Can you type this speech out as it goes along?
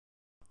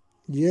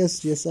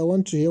Yes, I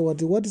want to hear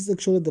what is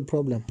actually the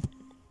problem.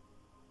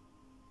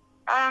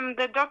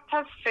 The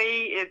doctors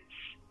say it's,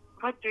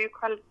 what do you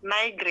call it,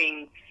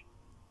 migraines.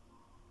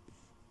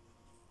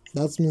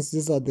 That means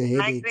these are the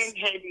headaches. Migraine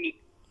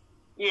headache.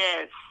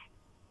 Yes.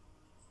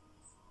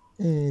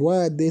 Why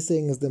are they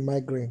saying it's the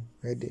migraine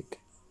headache?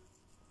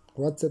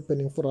 What's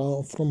happening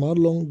from how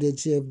long did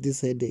she have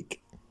this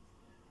headache?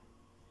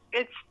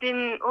 It's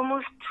been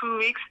almost 2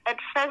 weeks. At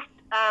first,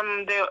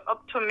 the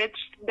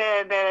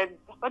the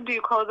what do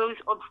you call those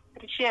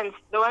obstetricians,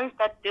 the ones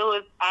that deal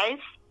with eyes,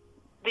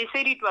 they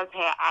said it was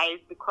her eyes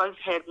because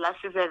her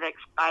glasses have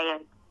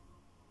expired.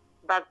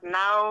 But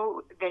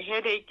now the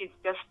headache is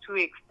just too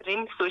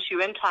extreme, so she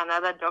went to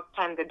another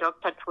doctor, and the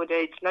doctor told her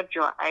it's not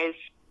your eyes,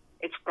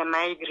 it's the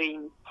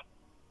migraine.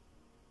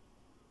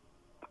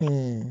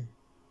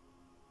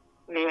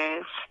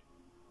 Yes.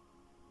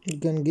 You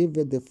can give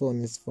her the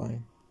phone, it's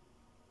fine.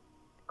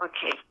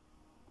 Okay.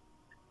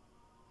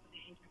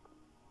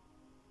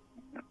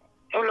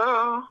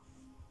 Hello.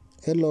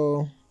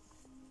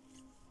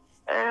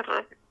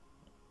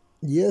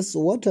 Yes,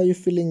 what are you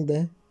feeling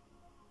there?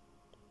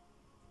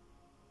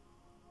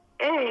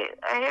 Hey,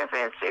 I have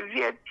a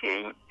severe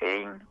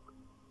pain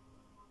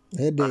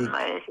Headache. on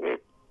my head,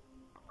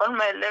 on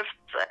my left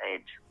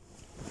side.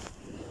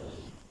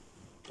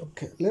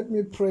 Okay, let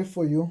me pray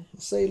for you.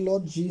 Say,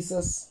 Lord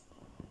Jesus.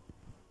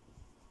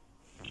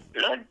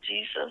 Lord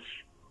Jesus.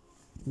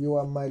 You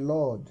are my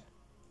Lord.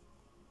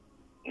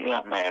 You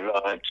are my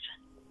Lord.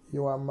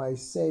 You are my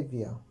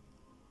Savior.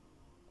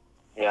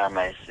 You are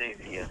my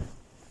Savior.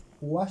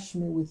 Wash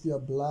me with your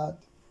blood.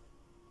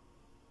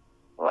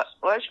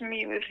 Wash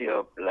me with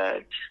your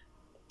blood.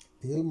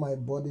 Heal my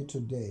body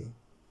today.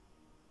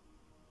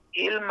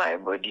 Heal my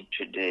body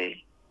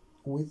today.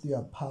 With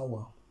your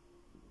power.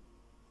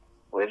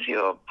 With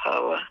your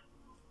power.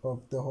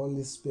 Of the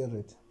Holy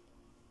Spirit.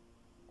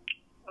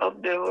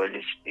 Of the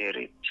Holy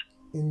Spirit.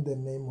 In the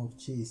name of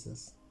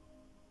Jesus.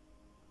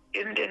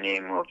 In the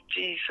name of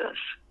Jesus.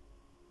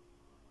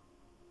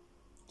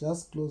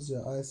 Just close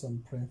your eyes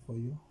and pray for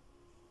you.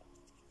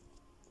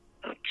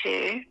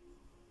 Okay.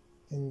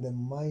 In the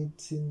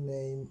mighty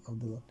name of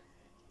the Lord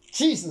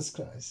Jesus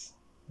Christ,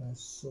 I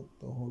soak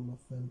the whole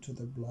of them into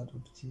the blood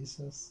of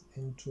Jesus,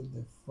 into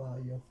the fire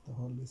of the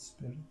Holy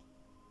Spirit.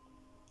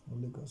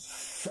 Holy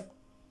Ghost,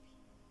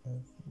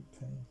 every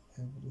pain,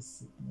 every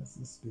sickness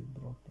is be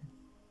broken.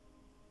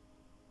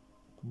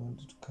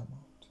 Command it to come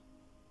out.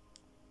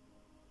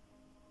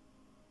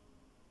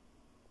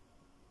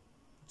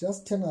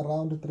 Just turn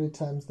around 3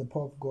 times. The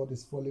power of God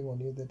is falling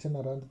on you. They turn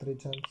around 3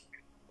 times.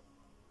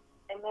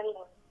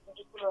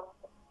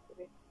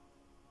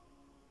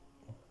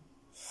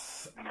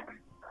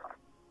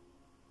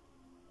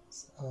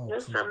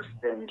 Yes, I'm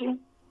standing.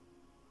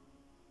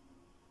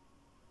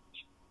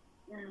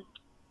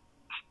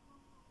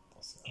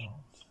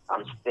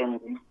 I'm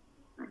standing.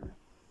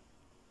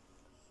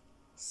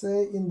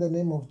 Say, in the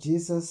name of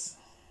Jesus.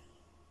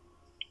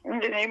 In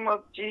the name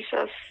of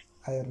Jesus.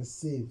 I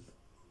receive.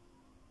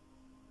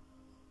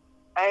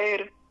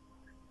 I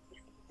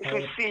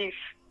receive.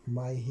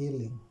 My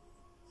healing.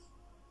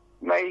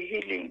 My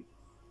healing.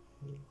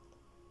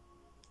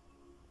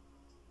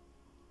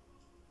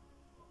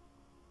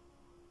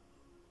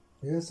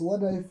 Yes,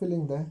 what are you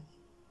feeling there?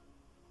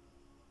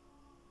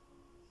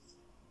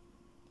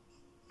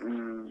 I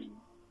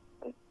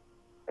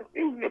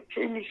think the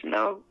pain is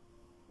now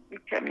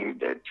becoming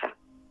better.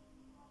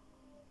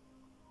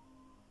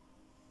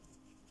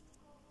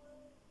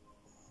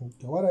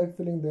 Okay, what are you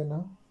feeling there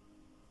now?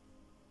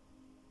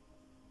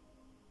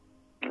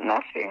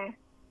 Nothing.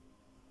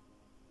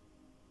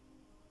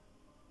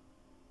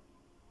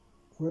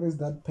 Where is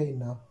that pain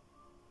now?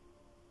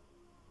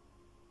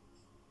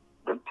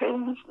 The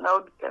pain is now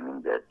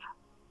becoming better.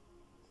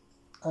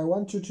 I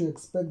want you to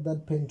expect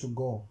that pain to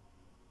go.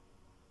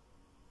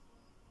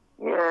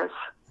 Yes.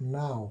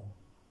 Now.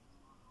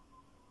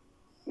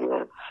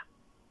 Yes.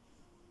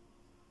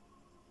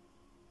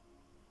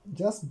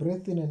 Just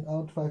breathe in and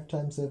out 5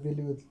 times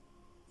heavily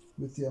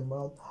with your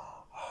mouth.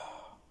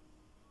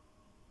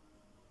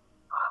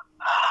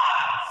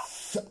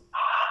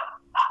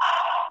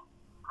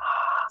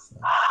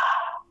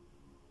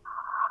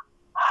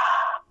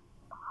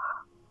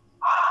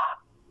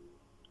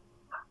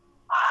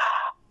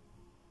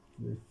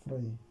 Be free.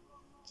 In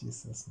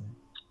Jesus' name.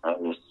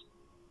 Yes.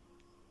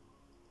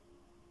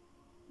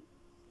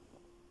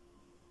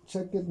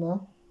 Check it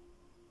now.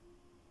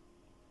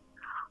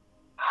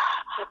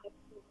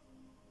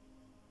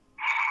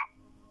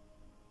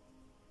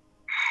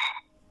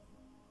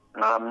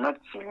 No, I'm not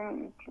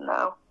feeling it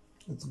now.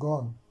 It's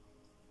gone.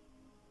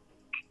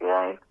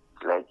 Yeah,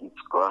 it's like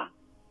it's gone.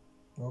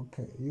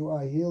 Okay, you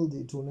are healed.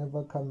 It will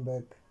never come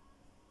back.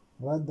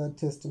 Write that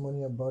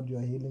testimony about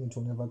your healing. It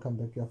will never come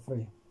back. You are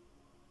free.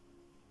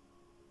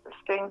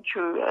 Thank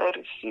you. I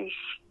receive.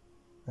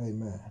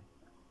 Amen.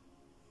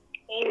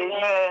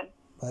 Amen.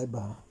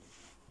 Bye-bye.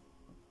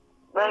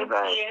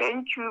 Bye-bye.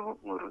 Thank you,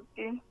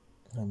 Muruti.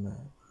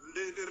 Amen.